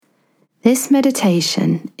This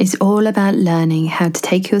meditation is all about learning how to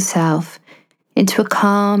take yourself into a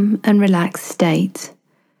calm and relaxed state,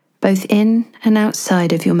 both in and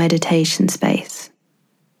outside of your meditation space.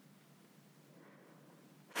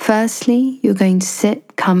 Firstly, you're going to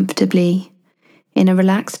sit comfortably in a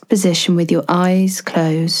relaxed position with your eyes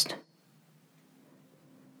closed.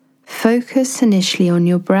 Focus initially on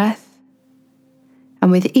your breath,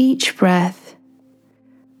 and with each breath,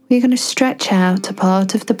 we're going to stretch out a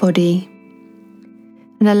part of the body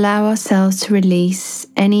and allow ourselves to release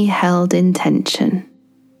any held in tension.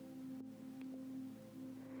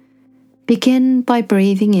 Begin by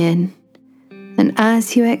breathing in, and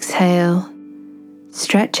as you exhale,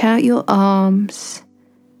 stretch out your arms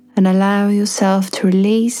and allow yourself to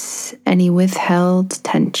release any withheld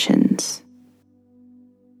tensions.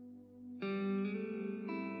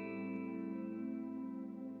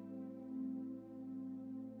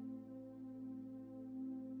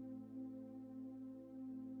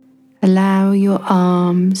 Allow your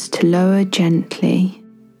arms to lower gently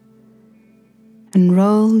and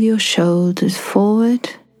roll your shoulders forward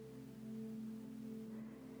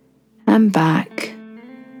and back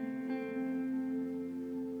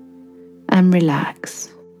and relax.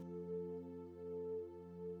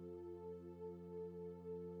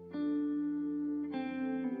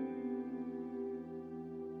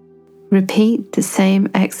 Repeat the same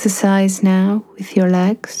exercise now with your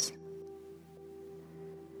legs.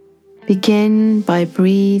 Begin by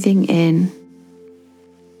breathing in,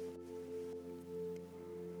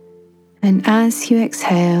 and as you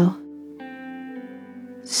exhale,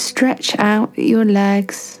 stretch out your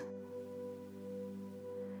legs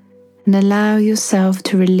and allow yourself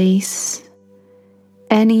to release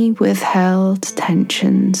any withheld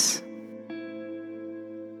tensions.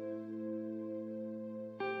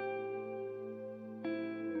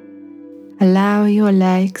 Allow your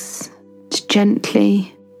legs to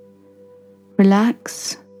gently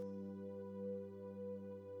relax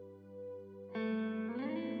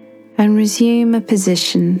and resume a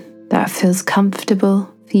position that feels comfortable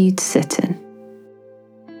for you to sit in.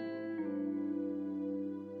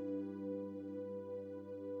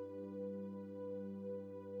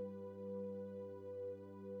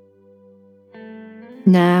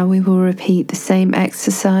 Now we will repeat the same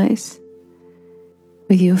exercise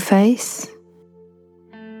with your face.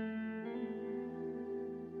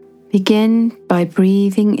 Begin by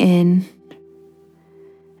breathing in,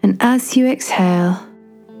 and as you exhale,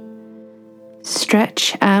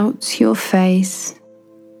 stretch out your face.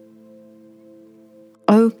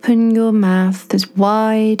 Open your mouth as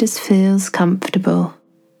wide as feels comfortable,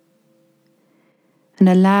 and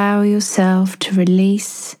allow yourself to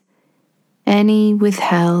release any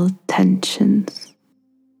withheld tensions.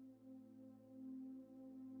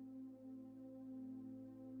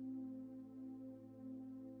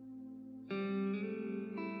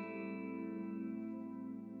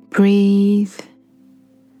 Breathe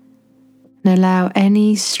and allow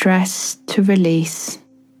any stress to release.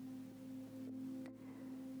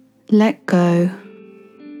 Let go.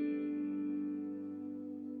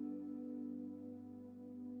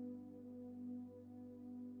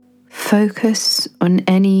 Focus on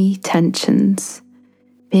any tensions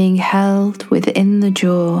being held within the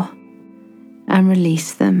jaw and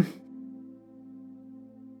release them.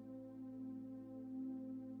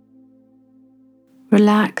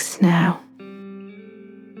 Relax now.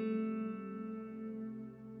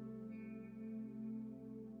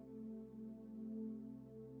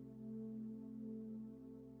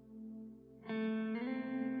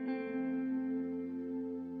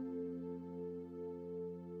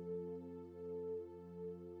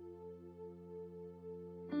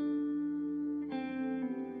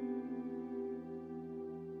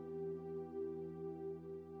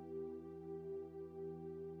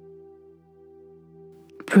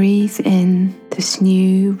 Breathe in this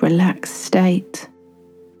new relaxed state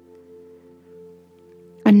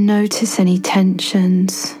and notice any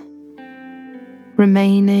tensions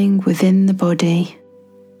remaining within the body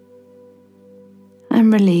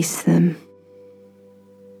and release them.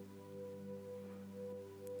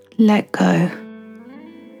 Let go.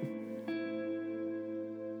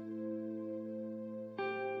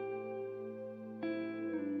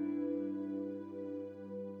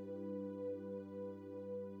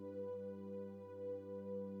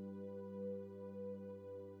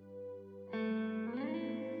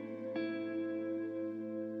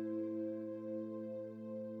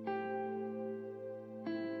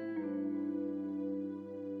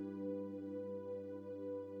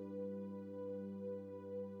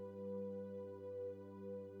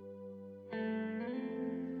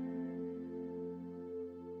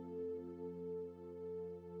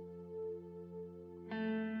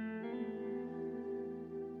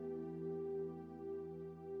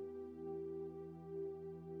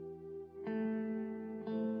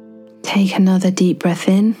 Take another deep breath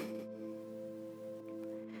in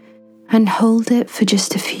and hold it for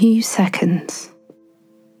just a few seconds.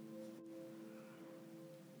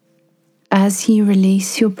 As you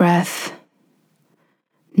release your breath,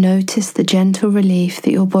 notice the gentle relief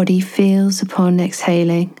that your body feels upon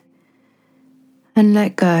exhaling and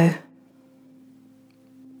let go.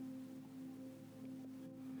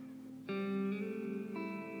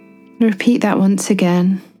 Repeat that once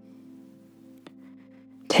again.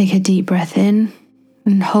 Take a deep breath in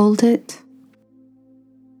and hold it.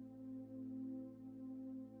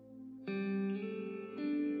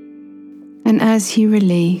 And as you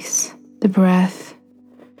release the breath,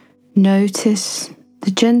 notice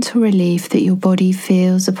the gentle relief that your body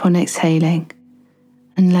feels upon exhaling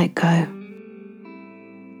and let go.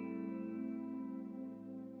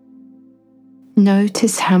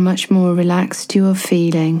 Notice how much more relaxed you are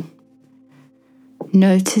feeling.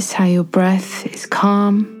 Notice how your breath is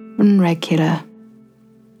calm and regular.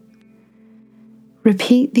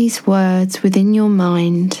 Repeat these words within your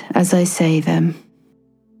mind as I say them.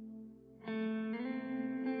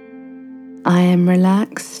 I am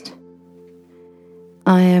relaxed.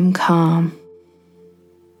 I am calm.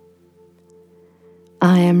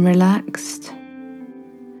 I am relaxed.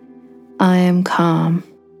 I am calm.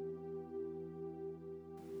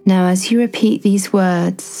 Now, as you repeat these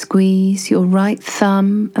words, squeeze your right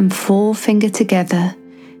thumb and forefinger together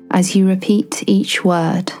as you repeat each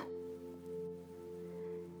word.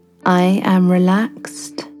 I am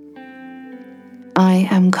relaxed. I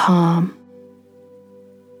am calm.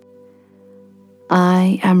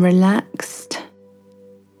 I am relaxed.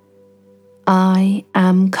 I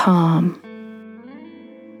am calm.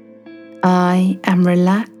 I am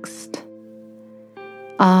relaxed.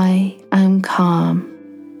 I am calm.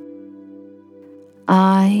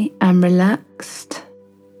 I am relaxed.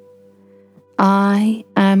 I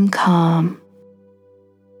am calm.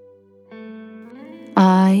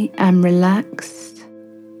 I am relaxed.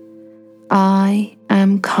 I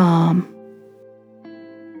am calm.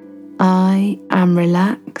 I am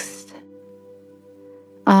relaxed.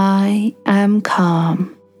 I am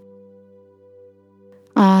calm.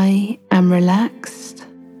 I am relaxed.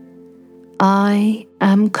 I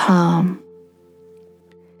am calm.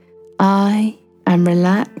 I am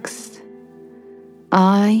relaxed.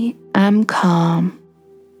 I am calm.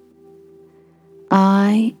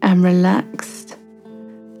 I am relaxed.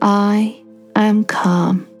 I am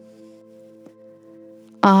calm.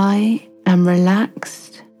 I am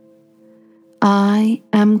relaxed. I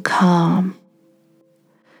am calm.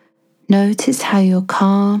 Notice how your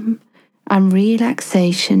calm and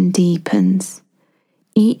relaxation deepens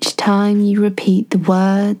each time you repeat the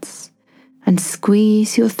words and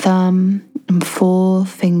squeeze your thumb and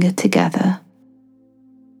forefinger together.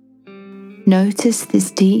 Notice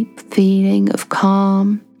this deep feeling of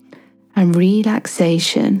calm and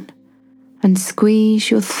relaxation and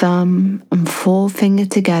squeeze your thumb and forefinger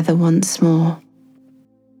together once more.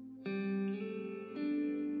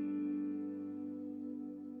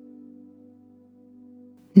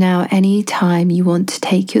 Now, any time you want to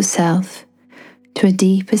take yourself to a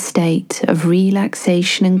deeper state of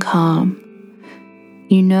relaxation and calm,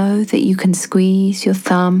 you know that you can squeeze your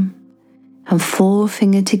thumb and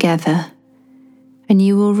forefinger together and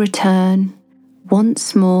you will return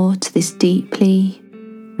once more to this deeply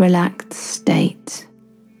relaxed state.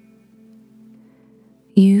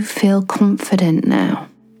 You feel confident now,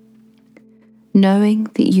 knowing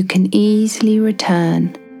that you can easily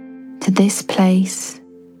return to this place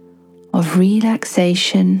of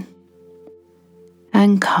relaxation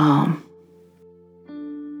and calm.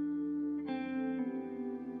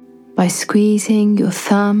 By squeezing your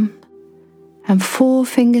thumb and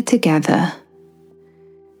forefinger together,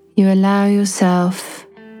 you allow yourself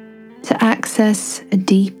to access a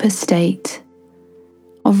deeper state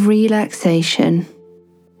of relaxation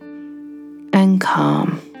and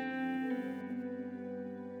calm.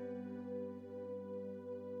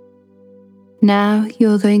 Now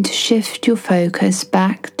you are going to shift your focus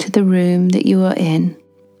back to the room that you are in.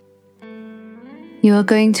 You are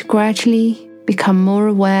going to gradually become more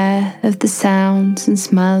aware of the sounds and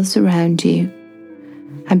smells around you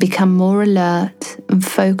and become more alert and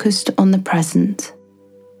focused on the present.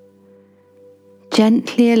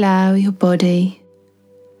 Gently allow your body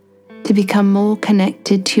to become more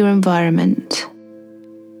connected to your environment.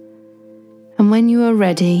 And when you are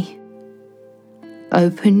ready,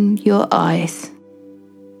 open your eyes.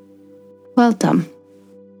 Well done.